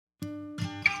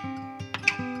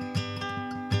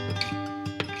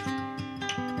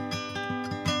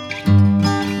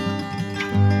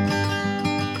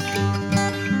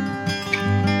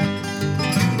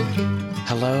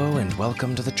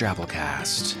welcome to the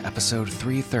Drabblecast, episode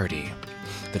 330.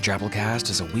 The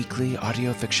Drabblecast is a weekly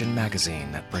audio fiction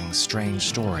magazine that brings strange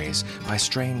stories by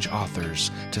strange authors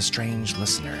to strange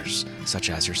listeners, such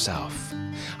as yourself.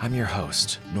 I'm your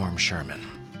host, Norm Sherman.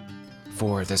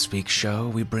 For this week's show,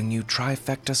 we bring you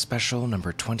Trifecta Special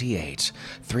number 28,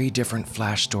 3 different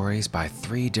flash stories by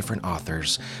 3 different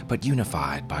authors, but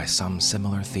unified by some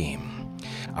similar theme.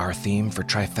 Our theme for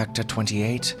Trifecta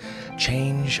 28,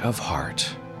 Change of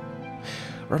Heart.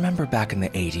 Remember back in the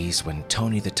 80s when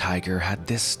Tony the Tiger had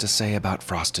this to say about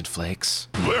Frosted Flakes?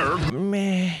 They're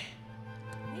Meh.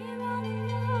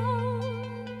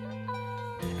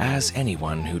 As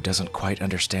anyone who doesn't quite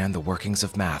understand the workings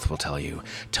of math will tell you,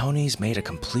 Tony's made a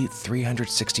complete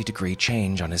 360-degree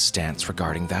change on his stance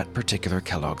regarding that particular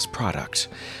Kellogg's product.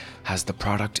 Has the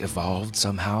product evolved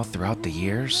somehow throughout the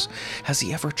years? Has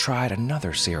he ever tried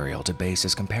another cereal to base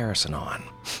his comparison on?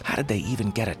 How did they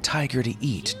even get a tiger to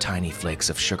eat tiny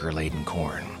flakes of sugar-laden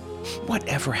corn?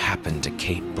 Whatever happened to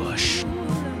Kate Bush?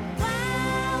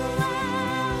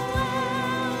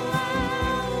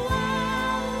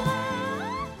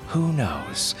 Who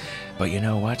knows? But you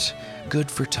know what? Good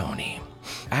for Tony.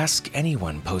 Ask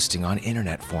anyone posting on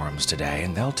internet forums today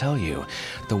and they'll tell you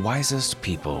the wisest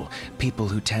people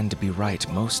who tend to be right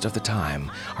most of the time,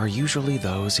 are usually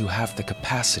those who have the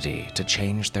capacity to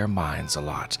change their minds a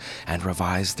lot and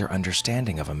revise their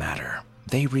understanding of a matter.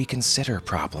 They reconsider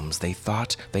problems they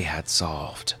thought they had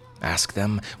solved. Ask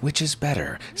them which is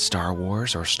better, Star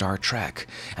Wars or Star Trek,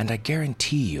 and I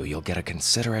guarantee you'll get a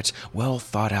considerate,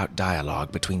 well-thought-out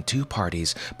dialogue between 2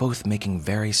 parties both making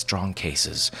very strong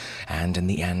cases, and in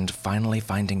the end finally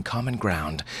finding common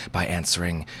ground by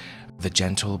answering the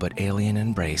gentle but alien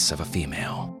embrace of a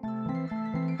female.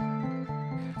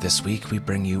 This week we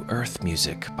bring you Earth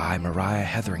Music by Mariah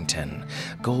Hetherington,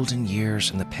 Golden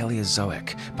Years in the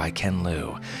Paleozoic by Ken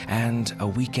Liu, and A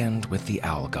Weekend with the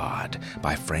Owl God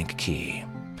by Frank Key.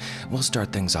 We'll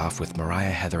start things off with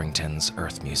Mariah Hetherington's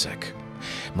Earth Music.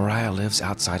 Mariah lives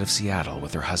outside of Seattle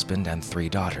with her husband and 3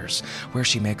 daughters, where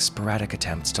she makes sporadic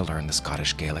attempts to learn the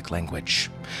Scottish Gaelic language.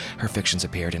 Her fictions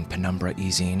appeared in Penumbra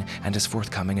e-zine and is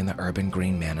forthcoming in the Urban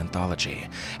Green Man anthology,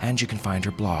 and you can find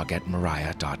her blog at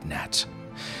mariah.net.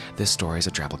 This story is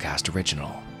a Drabblecast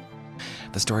original.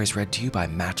 The story is read to you by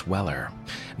Matt Weller.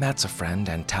 Matt's a friend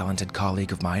and talented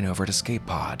colleague of mine over at Escape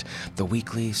Pod, the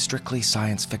weekly, strictly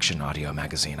science fiction audio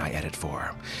magazine I edit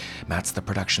for. Matt's the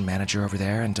production manager over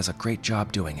there and does a great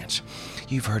job doing it.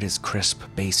 You've heard his crisp,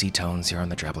 bassy tones here on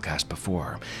the Drabblecast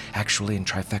before, actually in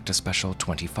Trifecta Special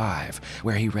 25,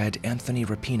 where he read Anthony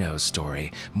Rapinoe's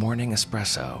story, Morning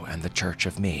Espresso and the Church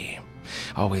of Me.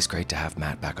 Always great to have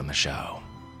Matt back on the show.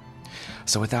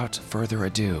 So without further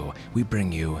ado, we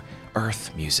bring you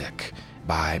Earth Music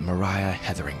by Mariah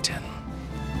Hetherington.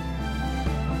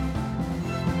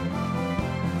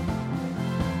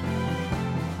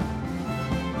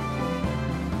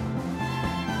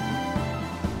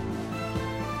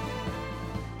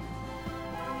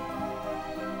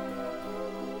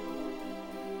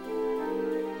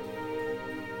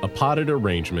 A potted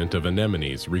arrangement of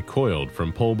anemones recoiled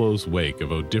from Polbo's wake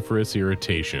of odoriferous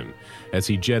irritation as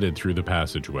he jetted through the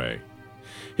passageway.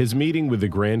 His meeting with the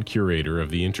Grand Curator of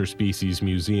the Interspecies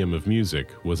Museum of Music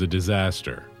was a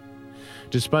disaster.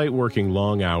 Despite working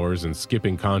long hours and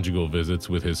skipping conjugal visits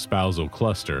with his spousal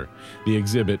cluster, the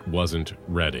exhibit wasn't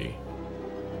ready.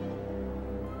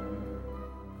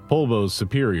 Polbo's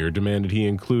superior demanded he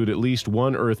include at least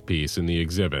 1 Earth piece in the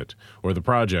exhibit, or the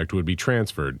project would be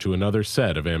transferred to another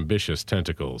set of ambitious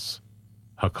tentacles.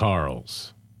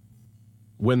 Hakarls.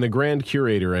 When the Grand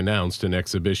Curator announced an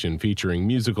exhibition featuring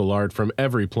musical art from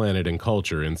every planet and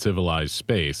culture in civilized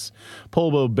space,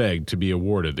 Polbo begged to be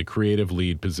awarded the creative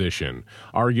lead position,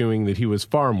 arguing that he was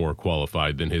far more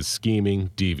qualified than his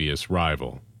scheming, devious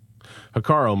rival.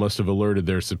 Hakarl must have alerted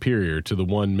their superior to the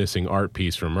one missing art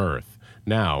piece from Earth.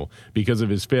 Now, because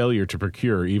of his failure to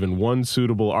procure even one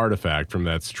suitable artifact from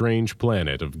that strange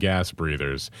planet of gas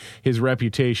breathers, his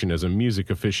reputation as a music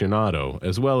aficionado,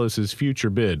 as well as his future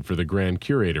bid for the Grand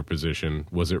Curator position,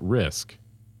 was at risk.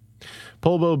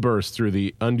 Polbo burst through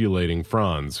the undulating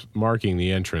fronds, marking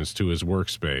the entrance to his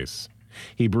workspace.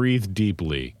 He breathed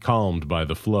deeply, calmed by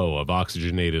the flow of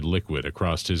oxygenated liquid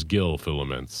across his gill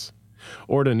filaments.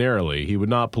 Ordinarily, he would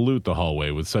not pollute the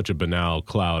hallway with such a banal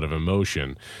cloud of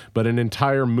emotion, but an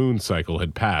entire moon cycle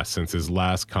had passed since his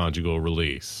last conjugal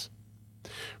release.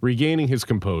 Regaining his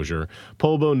composure,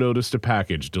 Polbo noticed a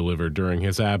package delivered during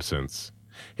his absence.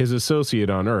 His associate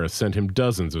on Earth sent him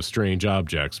dozens of strange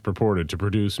objects purported to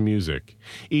produce music,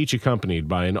 each accompanied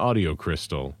by an audio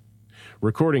crystal.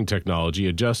 Recording technology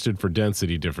adjusted for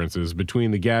density differences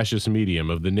between the gaseous medium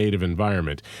of the native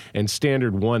environment and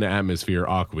standard 1-atmosphere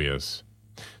aqueous.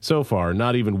 So far,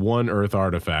 not even one Earth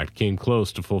artifact came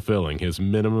close to fulfilling his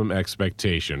minimum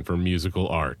expectation for musical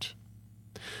art.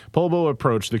 Polbo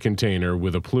approached the container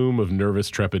with a plume of nervous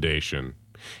trepidation.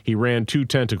 He ran 2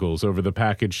 tentacles over the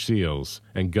package seals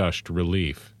and gushed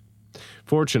relief.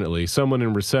 Fortunately, someone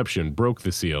in reception broke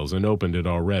the seals and opened it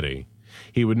already.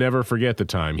 He would never forget the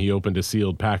time he opened a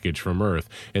sealed package from Earth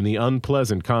and the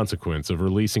unpleasant consequence of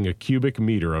releasing a cubic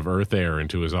meter of Earth air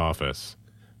into his office.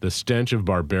 The stench of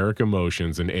barbaric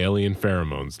emotions and alien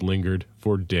pheromones lingered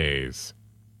for days.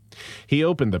 He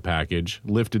opened the package,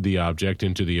 lifted the object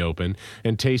into the open,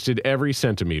 and tasted every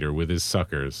centimeter with his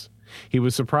suckers. He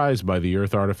was surprised by the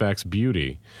Earth artifact's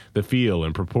beauty, the feel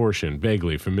and proportion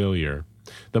vaguely familiar.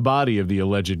 The body of the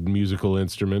alleged musical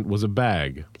instrument was a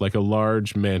bag, like a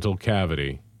large mantle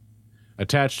cavity.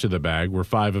 Attached to the bag were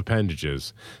 5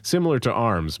 appendages, similar to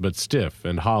arms but stiff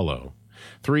and hollow.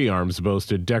 3 arms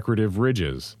boasted decorative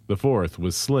ridges. The 4th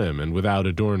was slim and without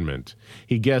adornment.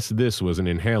 He guessed this was an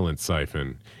inhalant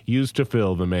siphon, used to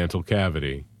fill the mantle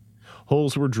cavity.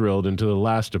 Holes were drilled into the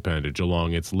last appendage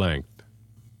along its length.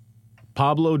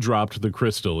 Pablo dropped the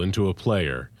crystal into a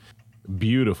player.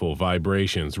 Beautiful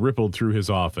vibrations rippled through his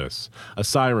office, a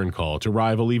siren call to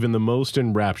rival even the most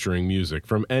enrapturing music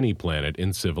from any planet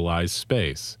in civilized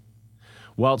space.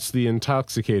 Whilst the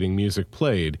intoxicating music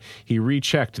played, he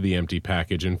rechecked the empty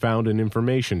package and found an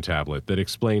information tablet that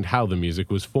explained how the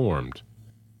music was formed.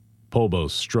 Polbo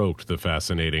stroked the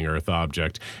fascinating Earth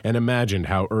object and imagined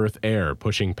how Earth air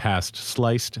pushing past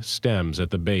sliced stems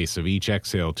at the base of each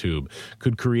exhale tube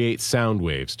could create sound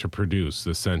waves to produce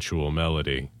the sensual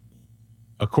melody.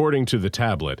 According to the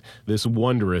tablet, this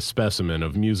wondrous specimen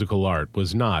of musical art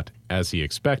was not, as he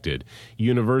expected,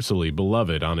 universally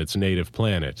beloved on its native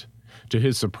planet. To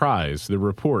his surprise, the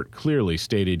report clearly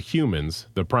stated humans,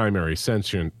 the primary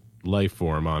sentient life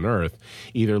form on Earth,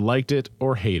 either liked it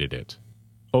or hated it.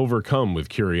 Overcome with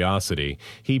curiosity,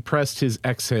 he pressed his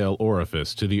exhale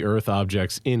orifice to the Earth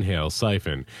object's inhale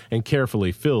siphon and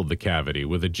carefully filled the cavity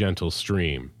with a gentle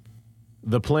stream.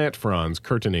 The plant fronds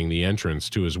curtaining the entrance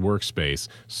to his workspace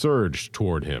surged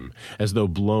toward him, as though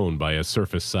blown by a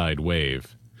surface-side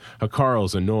wave.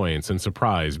 Hakarl's annoyance and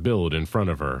surprise billowed in front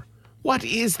of her. "What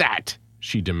is that?"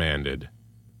 she demanded.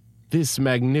 "This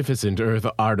magnificent Earth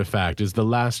artifact is the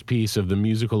last piece of the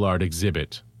musical art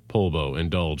exhibit." Polbo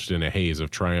indulged in a haze of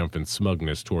triumphant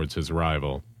smugness towards his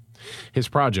rival. His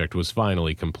project was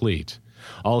finally complete.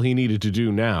 All he needed to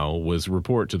do now was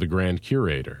report to the Grand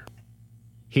Curator.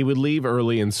 He would leave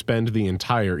early and spend the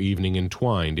entire evening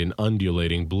entwined in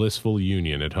undulating blissful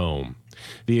union at home.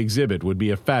 The exhibit would be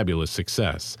a fabulous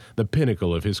success, the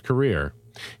pinnacle of his career.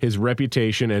 His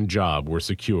reputation and job were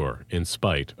secure, in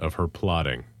spite of her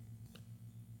plotting.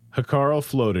 Hakarl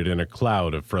floated in a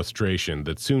cloud of frustration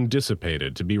that soon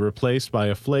dissipated to be replaced by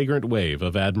a flagrant wave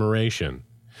of admiration.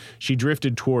 She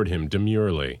drifted toward him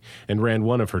demurely and ran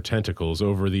one of her tentacles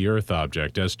over the Earth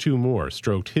object as 2 more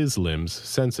stroked his limb's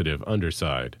sensitive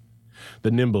underside.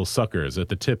 The nimble suckers at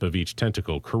the tip of each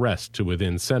tentacle caressed to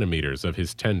within centimeters of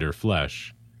his tender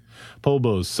flesh.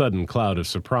 Polbo's sudden cloud of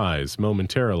surprise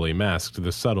momentarily masked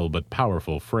the subtle but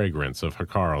powerful fragrance of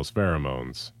Hakarl's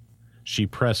pheromones. She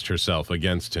pressed herself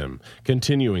against him,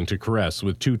 continuing to caress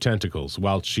with 2 tentacles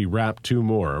whilst she wrapped 2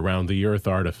 more around the Earth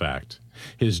artifact.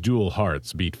 His dual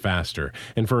hearts beat faster,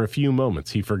 and for a few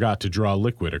moments he forgot to draw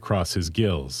liquid across his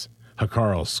gills.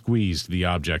 Hakarl squeezed the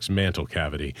object's mantle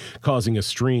cavity, causing a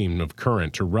stream of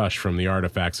current to rush from the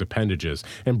artifact's appendages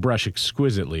and brush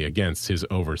exquisitely against his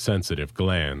oversensitive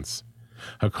glands.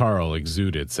 Hakarl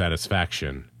exuded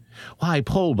satisfaction. "Why,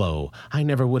 Polbo, I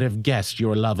never would have guessed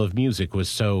your love of music was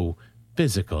so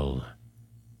physical."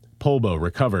 Polbo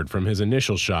recovered from his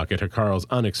initial shock at Hakarl's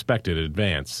unexpected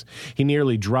advance. He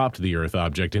nearly dropped the Earth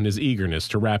object in his eagerness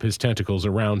to wrap his tentacles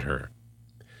around her.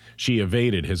 She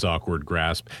evaded his awkward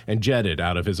grasp and jetted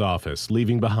out of his office,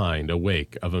 leaving behind a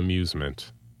wake of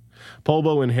amusement.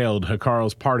 Polbo inhaled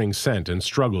Hakarl's parting scent and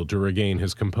struggled to regain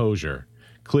his composure.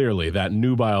 Clearly, that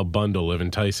nubile bundle of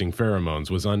enticing pheromones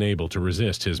was unable to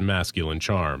resist his masculine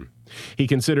charm. He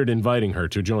considered inviting her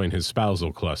to join his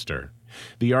spousal cluster.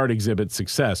 The art exhibit's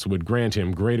success would grant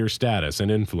him greater status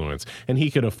and influence, and he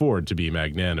could afford to be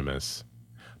magnanimous.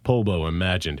 Polbo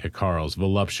imagined Hikarl's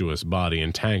voluptuous body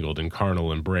entangled in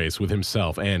carnal embrace with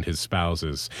himself and his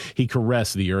spouses. He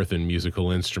caressed the earthen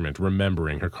musical instrument,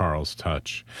 remembering Hikarl's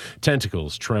touch.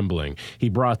 Tentacles trembling, he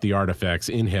brought the artifact's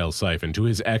inhale siphon to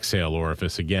his exhale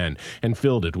orifice again and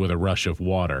filled it with a rush of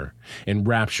water.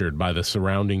 Enraptured by the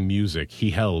surrounding music, he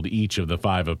held each of the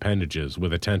 5 appendages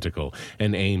with a tentacle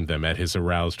and aimed them at his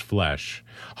aroused flesh.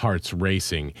 Hearts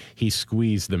racing, he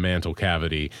squeezed the mantle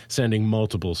cavity, sending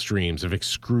multiple streams of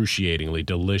excruciatingly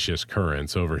delicious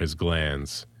currents over his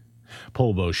glands.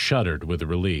 Polbo shuddered with the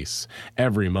release.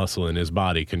 Every muscle in his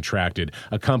body contracted,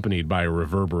 accompanied by a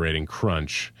reverberating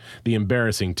crunch. The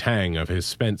embarrassing tang of his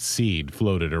spent seed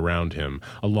floated around him,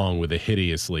 along with the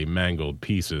hideously mangled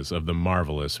pieces of the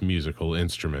marvelous musical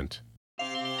instrument.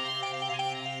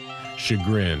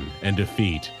 Chagrin and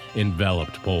defeat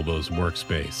enveloped Polbo's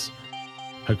workspace.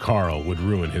 Hikarl would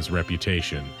ruin his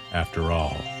reputation, after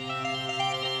all.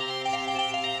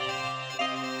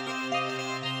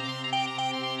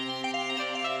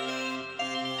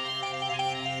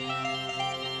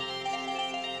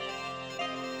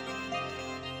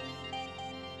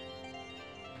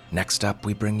 Next up,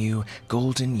 we bring you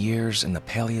Golden Years in the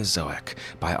Paleozoic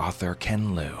by author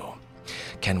Ken Liu.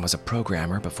 Ken was a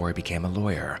programmer before he became a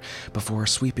lawyer, before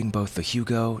sweeping both the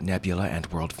Hugo, Nebula, and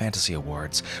World Fantasy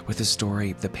Awards with his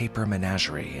story The Paper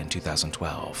Menagerie in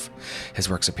 2012. His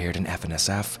works appeared in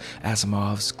FNSF,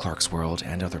 Asimov's, Clark's World,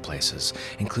 and other places,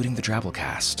 including the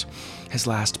Drabblecast. His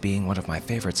last being one of my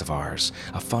favorites of ours,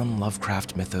 a fun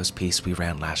Lovecraft mythos piece we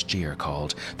ran last year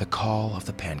called The Call of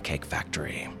the Pancake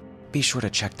Factory. Be sure to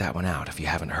check that one out if you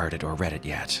haven't heard it or read it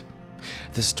yet.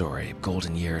 This story,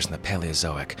 Golden Years in the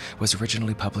Paleozoic, was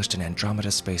originally published in Andromeda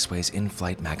Spaceway's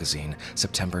In-Flight magazine,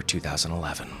 September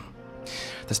 2011.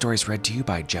 The story is read to you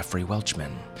by Jeffrey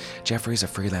Welchman. Jeffrey's a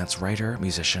freelance writer,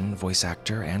 musician, voice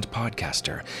actor, and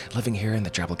podcaster, living here in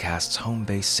the Drabblecast's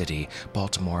home-base city,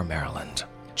 Baltimore, Maryland.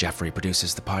 Jeffrey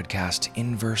produces the podcast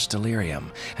Inverse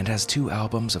Delirium and has 2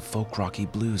 albums of folk-rocky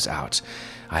blues out.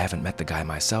 I haven't met the guy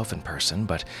myself in person,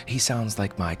 but he sounds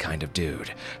like my kind of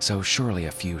dude, so surely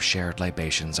a few shared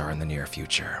libations are in the near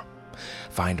future.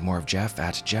 Find more of Jeff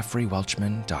at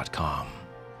jeffreywelchman.com.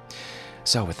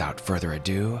 So without further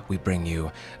ado, we bring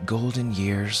you Golden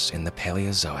Years in the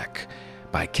Paleozoic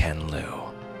by Ken Liu.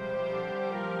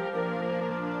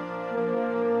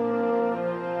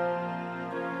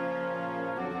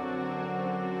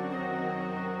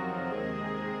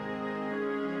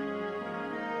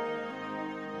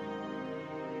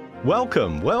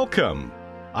 Welcome, welcome.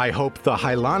 I hope the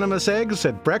Hylonomous eggs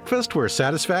at breakfast were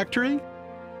satisfactory.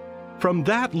 From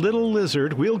that little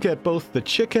lizard, we'll get both the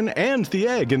chicken and the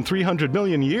egg in 300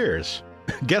 million years.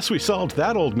 Guess we solved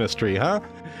that old mystery, huh?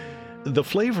 The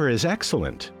flavor is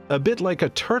excellent, a bit like a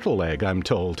turtle egg, I'm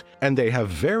told, and they have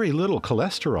very little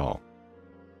cholesterol.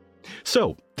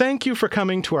 So, thank you for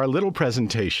coming to our little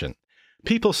presentation.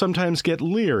 People sometimes get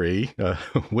leery,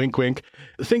 wink wink,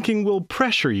 thinking we'll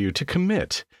pressure you to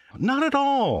commit. Not at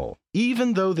all.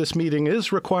 Even though this meeting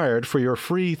is required for your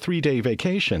free 3-day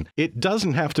vacation, it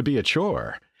doesn't have to be a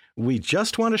chore. We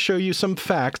just want to show you some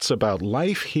facts about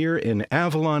life here in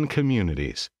Avalon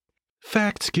communities.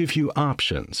 Facts give you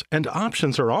options, and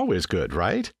options are always good,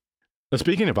 right?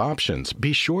 Speaking of options,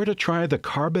 be sure to try the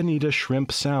Carbonita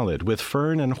shrimp salad with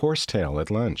fern and horsetail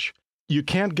at lunch. You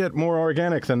can't get more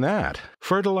organic than that.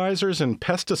 Fertilizers and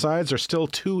pesticides are still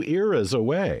 2 eras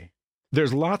away.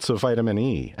 There's lots of vitamin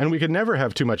E, and we can never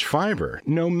have too much fiber,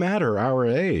 no matter our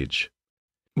age.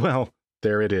 Well,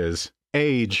 there it is.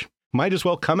 Age. Might as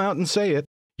well come out and say it.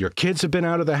 Your kids have been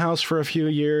out of the house for a few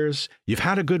years, you've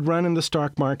had a good run in the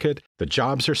stock market, the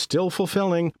jobs are still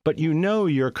fulfilling, but you know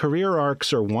your career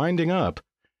arcs are winding up.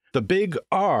 The big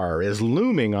R is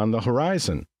looming on the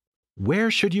horizon. Where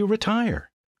should you retire?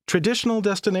 Traditional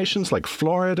destinations like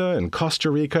Florida and Costa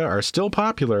Rica are still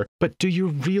popular, but do you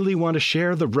really want to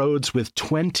share the roads with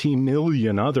 20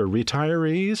 million other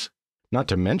retirees? Not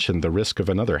to mention the risk of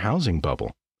another housing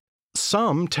bubble.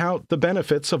 Some tout the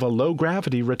benefits of a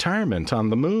low-gravity retirement on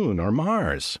the Moon or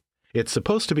Mars. It's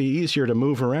supposed to be easier to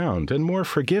move around and more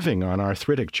forgiving on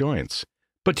arthritic joints.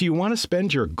 But do you want to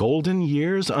spend your golden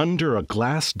years under a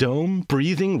glass dome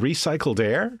breathing recycled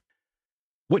air?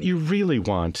 What you really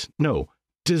want,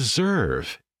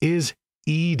 deserve, is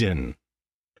Eden.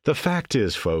 The fact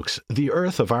is, folks, the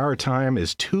Earth of our time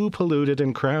is too polluted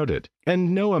and crowded,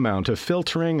 and no amount of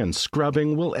filtering and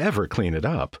scrubbing will ever clean it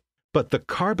up. But the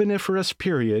Carboniferous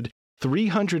period,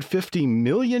 350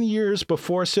 million years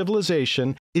before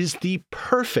civilization, is the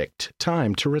perfect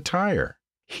time to retire.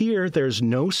 Here there's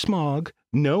no smog,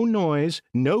 no noise,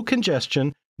 no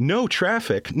congestion, no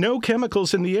traffic, no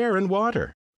chemicals in the air and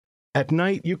water. At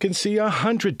night, you can see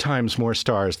 100 times more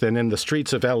stars than in the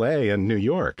streets of LA and New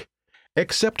York.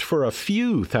 Except for a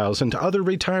few thousand other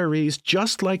retirees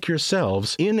just like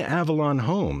yourselves in Avalon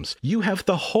homes, you have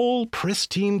the whole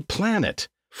pristine planet,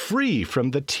 free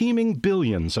from the teeming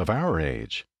billions of our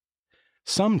age.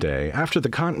 Someday, after the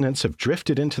continents have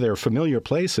drifted into their familiar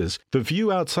places, the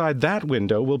view outside that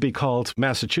window will be called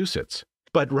Massachusetts.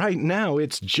 But right now,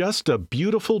 it's just a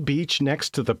beautiful beach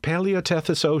next to the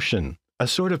Paleotethys Ocean, a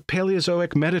sort of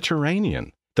Paleozoic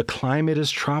Mediterranean. The climate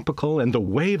is tropical and the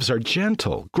waves are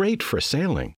gentle, great for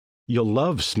sailing. You'll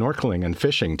love snorkeling and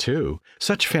fishing, too.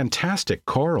 Such fantastic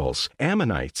corals,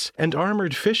 ammonites, and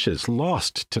armored fishes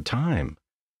lost to time.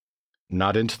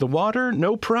 Not into the water?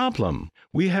 No problem.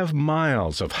 We have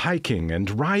miles of hiking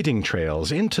and riding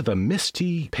trails into the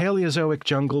misty Paleozoic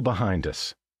jungle behind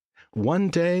us. One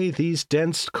day, these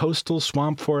dense coastal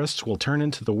swamp forests will turn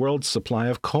into the world's supply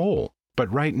of coal,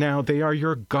 but right now they are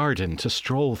your garden to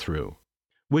stroll through.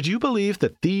 Would you believe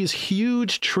that these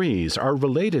huge trees are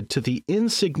related to the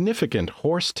insignificant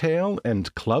horsetail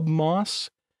and club moss?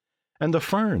 And the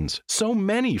ferns, so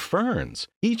many ferns,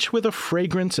 each with a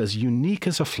fragrance as unique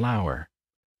as a flower.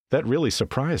 That really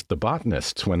surprised the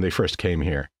botanists when they first came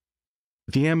here.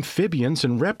 The amphibians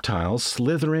and reptiles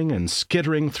slithering and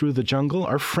skittering through the jungle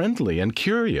are friendly and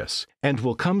curious, and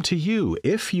will come to you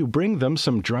if you bring them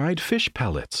some dried fish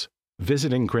pellets.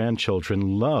 Visiting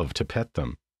grandchildren love to pet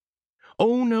them.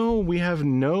 Oh no, we have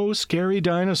no scary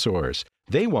dinosaurs.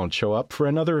 They won't show up for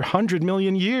another 100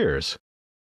 million years.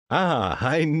 Ah,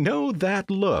 I know that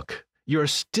look. You're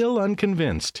still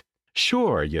unconvinced.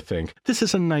 Sure, you think, this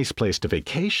is a nice place to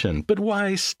vacation, but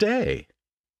why stay?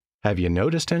 Have you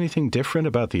noticed anything different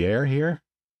about the air here?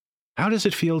 How does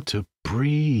it feel to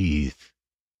breathe?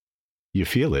 You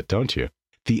feel it, don't you?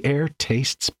 The air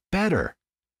tastes better.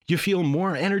 You feel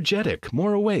more energetic,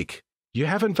 more awake. You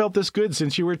haven't felt this good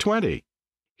since you were 20.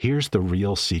 Here's the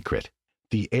real secret.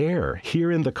 The air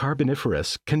here in the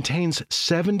Carboniferous contains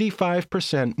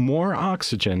 75% more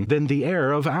oxygen than the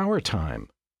air of our time.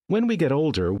 When we get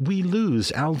older, we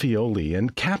lose alveoli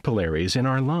and capillaries in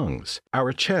our lungs.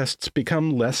 Our chests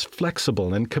become less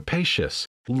flexible and capacious.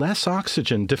 Less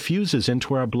oxygen diffuses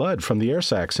into our blood from the air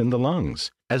sacs in the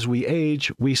lungs. As we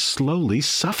age, we slowly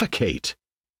suffocate.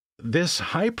 This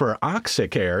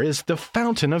hyperoxic air is the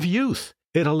fountain of youth.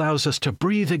 It allows us to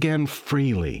breathe again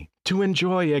freely, to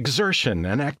enjoy exertion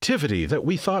and activity that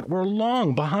we thought were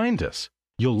long behind us.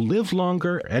 You'll live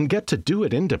longer and get to do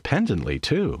it independently,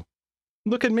 too.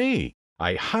 Look at me.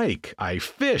 I hike, I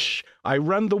fish, I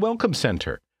run the Welcome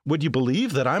Center. Would you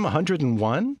believe that I'm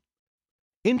 101?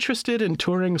 Interested in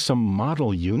touring some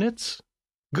model units?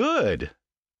 Good.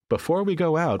 Before we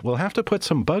go out, we'll have to put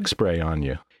some bug spray on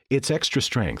you. It's extra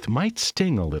strength, might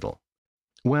sting a little.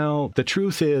 Well, the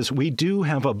truth is, we do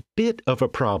have a bit of a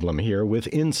problem here with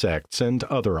insects and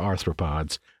other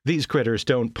arthropods. These critters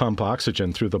don't pump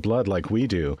oxygen through the blood like we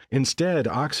do. Instead,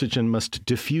 oxygen must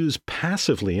diffuse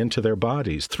passively into their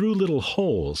bodies through little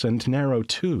holes and narrow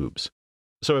tubes.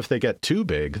 So if they get too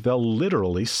big, they'll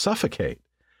literally suffocate.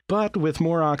 But with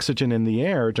more oxygen in the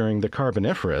air during the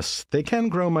Carboniferous, they can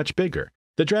grow much bigger.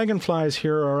 The dragonflies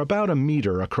here are about 1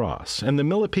 meter across, and the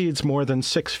millipedes more than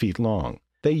 6 feet long.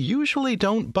 They usually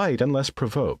don't bite unless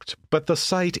provoked, but the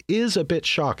sight is a bit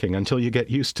shocking until you get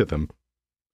used to them.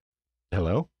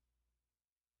 Hello?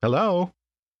 Hello?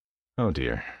 Oh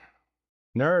dear.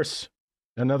 Nurse!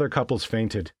 Another couple's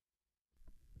fainted.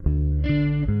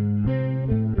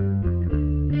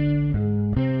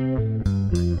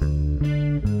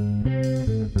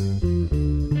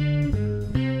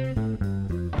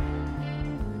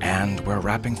 We're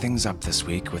wrapping things up this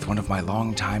week with one of my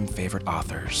longtime favorite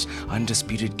authors,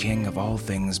 undisputed king of all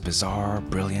things bizarre,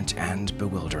 brilliant, and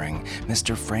bewildering,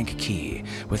 Mr. Frank Key,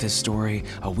 with his story,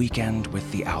 A Weekend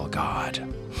with the Owl God.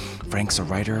 Frank's a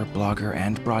writer, blogger,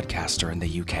 and broadcaster in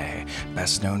the UK,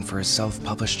 best known for his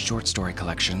self-published short story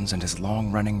collections and his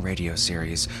long-running radio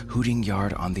series, Hooting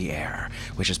Yard on the Air,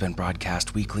 which has been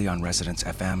broadcast weekly on Residence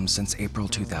FM since April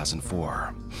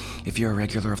 2004. If you're a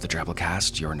regular of the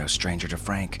Drabblecast, you're no stranger to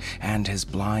Frank and his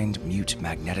blind, mute,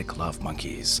 magnetic love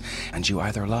monkeys, and you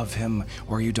either love him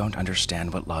or you don't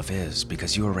understand what love is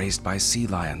because you were raised by sea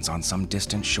lions on some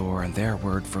distant shore and their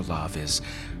word for love is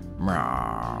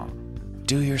meow.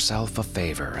 Do yourself a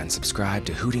favor and subscribe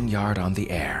to Hooting Yard on the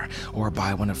Air, or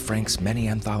buy one of Frank's many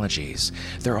anthologies.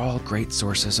 They're all great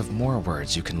sources of more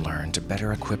words you can learn to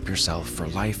better equip yourself for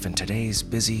life in today's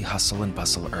busy hustle and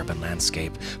bustle urban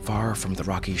landscape, far from the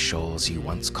rocky shoals you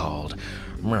once called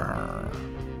Mrrr.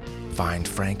 Find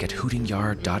Frank at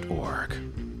hootingyard.org.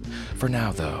 For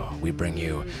now, though, we bring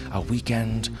you A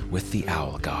Weekend with the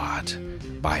Owl God.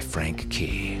 by Frank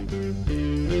Key.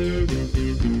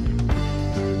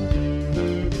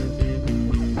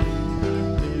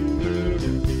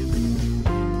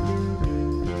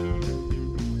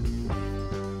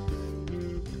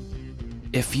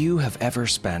 If you have ever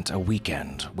spent a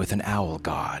weekend with an owl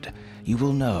god, you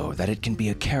will know that it can be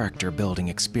a character-building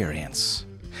experience.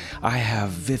 I have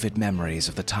vivid memories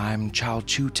of the time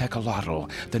Chalchutecalotl,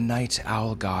 the night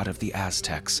owl god of the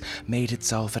Aztecs, made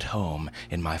itself at home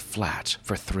in my flat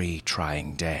for 3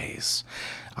 trying days.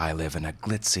 I live in a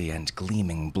glitzy and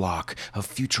gleaming block of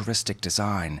futuristic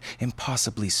design,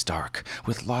 impossibly stark,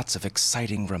 with lots of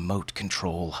exciting remote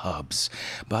control hubs.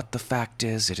 But the fact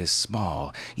is, it is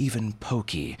small, even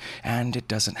pokey, and it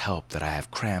doesn't help that I have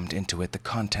crammed into it the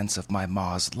contents of my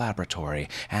ma's laboratory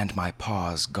and my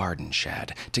pa's garden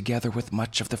shed, together with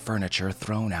much of the furniture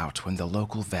thrown out when the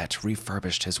local vet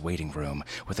refurbished his waiting room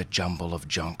with a jumble of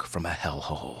junk from a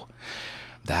hellhole.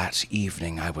 That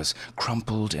evening I was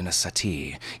crumpled in a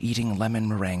settee, eating lemon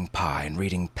meringue pie and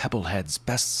reading Pebblehead's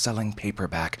best-selling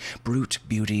paperback, Brute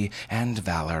Beauty and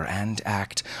Valor and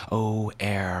Act, Oh,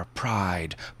 Air,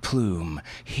 Pride, Plume,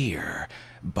 Here,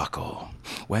 Buckle,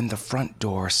 when the front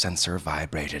door sensor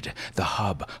vibrated, the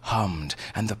hub hummed,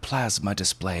 and the plasma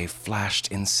display flashed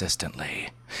insistently.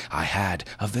 I had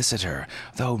a visitor,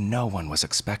 though no one was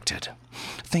expected.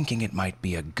 Thinking it might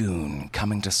be a goon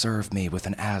coming to serve me with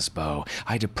an asbo,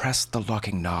 I depressed the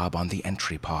locking knob on the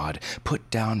entry pod, put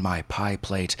down my pie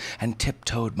plate, and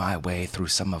tiptoed my way through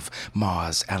some of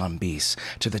Ma's alambics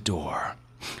to the door.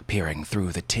 Peering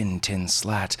through the tin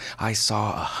slat, I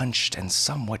saw a hunched and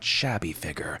somewhat shabby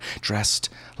figure, dressed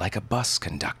like a bus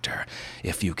conductor,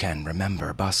 if you can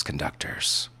remember bus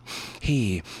conductors.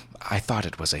 I thought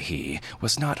it was a he,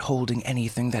 was not holding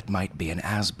anything that might be an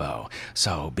asbo,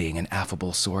 so being an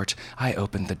affable sort, I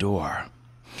opened the door.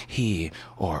 He,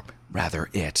 or rather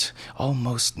it,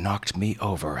 almost knocked me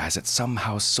over as it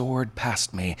somehow soared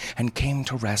past me and came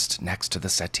to rest next to the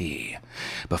settee.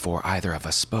 Before either of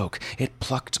us spoke, it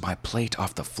plucked my plate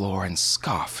off the floor and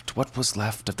scoffed what was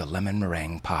left of the lemon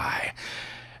meringue pie.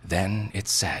 Then it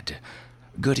said,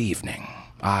 "Good evening.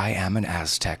 I am an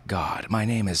Aztec god. My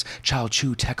name is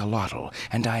Chalchutecalotl,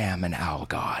 and I am an owl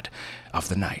god of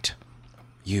the night."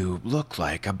 "You look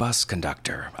like a bus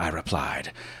conductor," I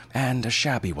replied, "and a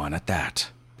shabby one at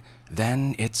that."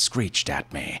 Then it screeched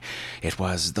at me. It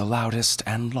was the loudest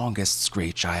and longest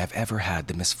screech I have ever had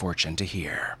the misfortune to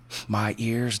hear. My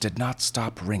ears did not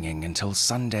stop ringing until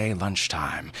Sunday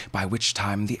lunchtime, by which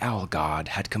time the owl god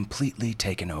had completely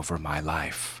taken over my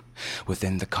life.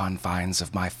 Within the confines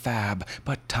of my fab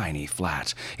but tiny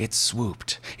flat, it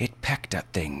swooped, it pecked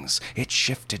at things, it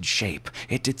shifted shape,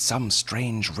 it did some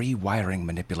strange rewiring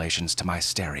manipulations to my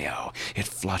stereo, it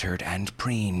fluttered and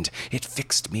preened, it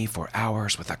fixed me for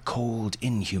hours with a cold,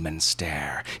 inhuman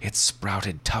stare, it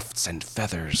sprouted tufts and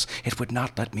feathers, it would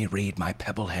not let me read my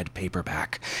Pebblehead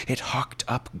paperback, it hawked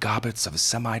up gobbets of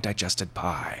semi-digested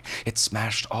pie, it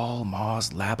smashed all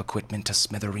Ma's lab equipment to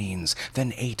smithereens,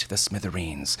 then ate the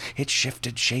smithereens. It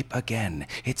shifted shape again.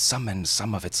 It summoned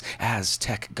some of its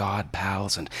Aztec god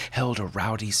pals and held a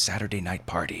rowdy Saturday night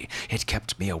party. It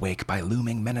kept me awake by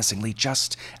looming menacingly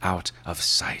just out of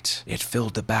sight. It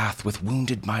filled the bath with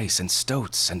wounded mice and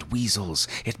stoats and weasels.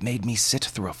 It made me sit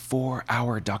through a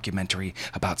 4-hour documentary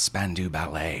about Spandau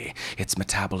Ballet. Its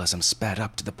metabolism sped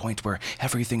up to the point where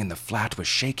everything in the flat was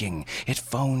shaking. It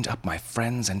phoned up my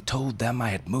friends and told them I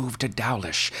had moved to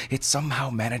Dowlish. It somehow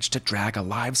managed to drag a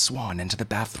live swan into the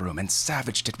bathroom and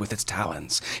savaged it with its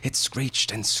talons. It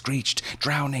screeched and screeched,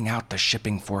 drowning out the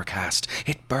shipping forecast.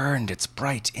 It burned its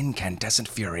bright, incandescent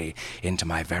fury into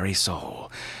my very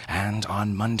soul. And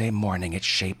on Monday morning it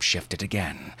shape-shifted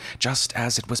again, just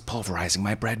as it was pulverizing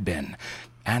my bread bin,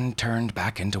 and turned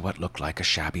back into what looked like a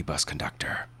shabby bus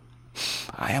conductor.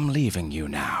 "I am leaving you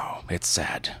now," it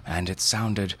said, and it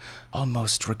sounded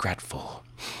almost regretful.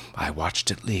 I watched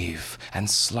it leave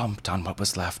and slumped on what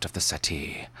was left of the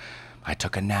settee. I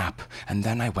took a nap, and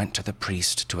then I went to the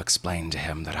priest to explain to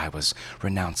him that I was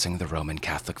renouncing the Roman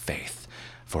Catholic faith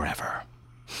forever.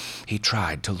 He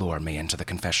tried to lure me into the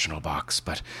confessional box,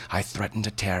 but I threatened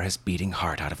to tear his beating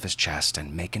heart out of his chest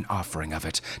and make an offering of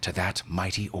it to that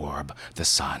mighty orb, the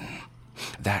sun.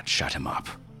 That shut him up.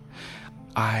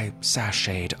 I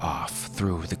sashayed off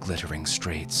through the glittering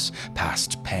streets,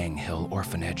 past Pang Hill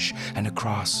Orphanage and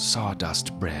across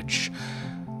Sawdust Bridge,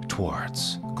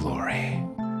 towards glory.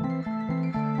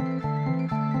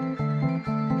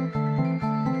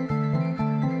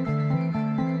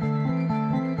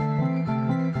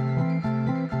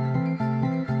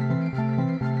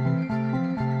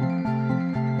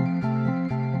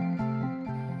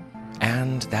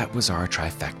 And that was our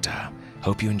trifecta.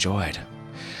 Hope you enjoyed.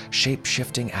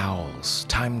 Shape-shifting owls,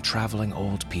 time-traveling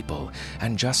old people,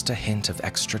 and just a hint of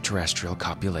extraterrestrial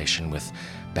copulation with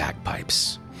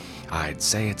bagpipes. I'd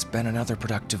say it's been another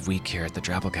productive week here at the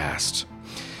Drabblecast.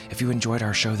 If you enjoyed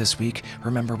our show this week,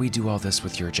 remember we do all this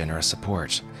with your generous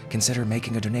support. Consider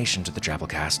making a donation to the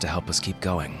Drabblecast to help us keep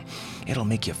going. It'll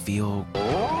make you feel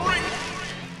great,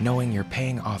 knowing you're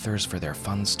paying authors for their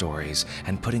fun stories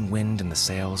and putting wind in the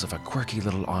sails of a quirky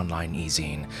little online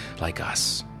e-zine like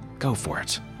us. Go for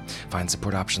it. Find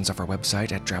support options off our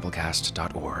website at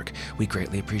drabblecast.org. We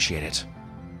greatly appreciate it.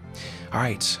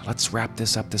 Alright, let's wrap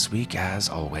this up this week, as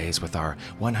always, with our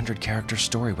 100-character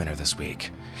story winner this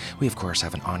week. We, of course,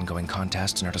 have an ongoing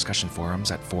contest in our discussion forums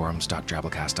at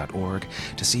forums.drabblecast.org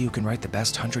to see who can write the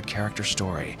best 100-character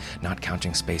story, not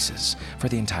counting spaces, for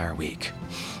the entire week.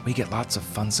 We get lots of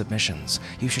fun submissions.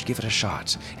 You should give it a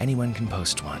shot. Anyone can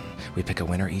post one. We pick a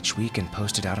winner each week and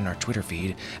post it out on our Twitter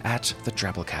feed at the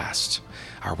Drabblecast.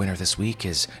 Our winner this week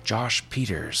is Josh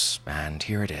Peters, and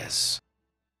here it is.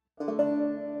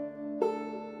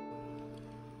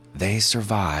 They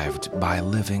survived by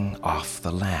living off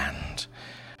the land.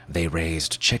 They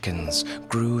raised chickens,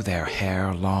 grew their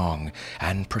hair long,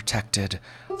 and protected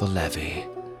the levee.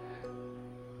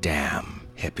 Damn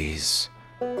hippies.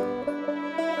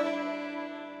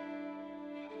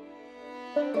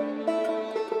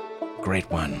 Great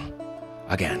one.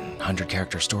 Again,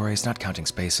 100-character stories, not counting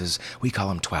spaces. We call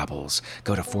them twabbles.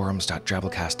 Go to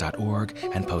forums.drabblecast.org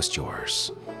and post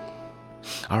yours.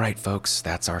 Alright folks,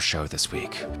 that's our show this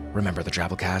week. Remember, the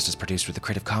Drabblecast is produced with the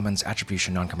Creative Commons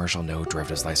Attribution Non-Commercial No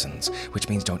Derivatives License, which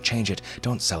means don't change it,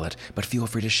 don't sell it, but feel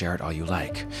free to share it all you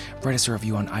like. Write us a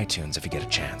review on iTunes if you get a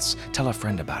chance. Tell a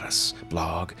friend about us.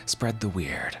 Blog, spread the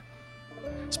weird.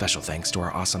 Special thanks to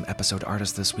our awesome episode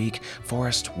artist this week,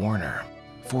 Forrest Warner.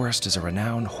 Forrest is a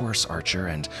renowned horse archer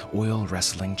and oil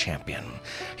wrestling champion.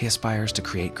 He aspires to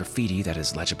create graffiti that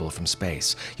is legible from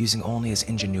space, using only his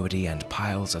ingenuity and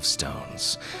piles of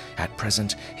stones. At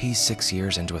present, he's 6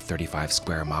 years into a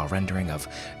 35-square-mile rendering of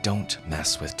Don't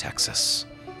Mess with Texas.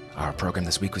 Our program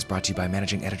this week was brought to you by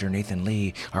Managing Editor Nathan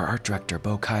Lee, our Art Director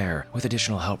Bo Kyer, with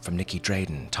additional help from Nikki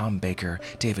Drayden, Tom Baker,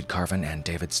 David Carvin, and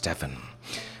David Steffen.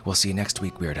 We'll see you next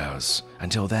week, weirdos.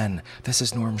 Until then, this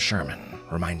is Norm Sherman,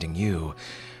 reminding you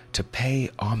to pay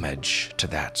homage to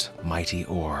that mighty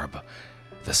orb,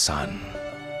 the sun.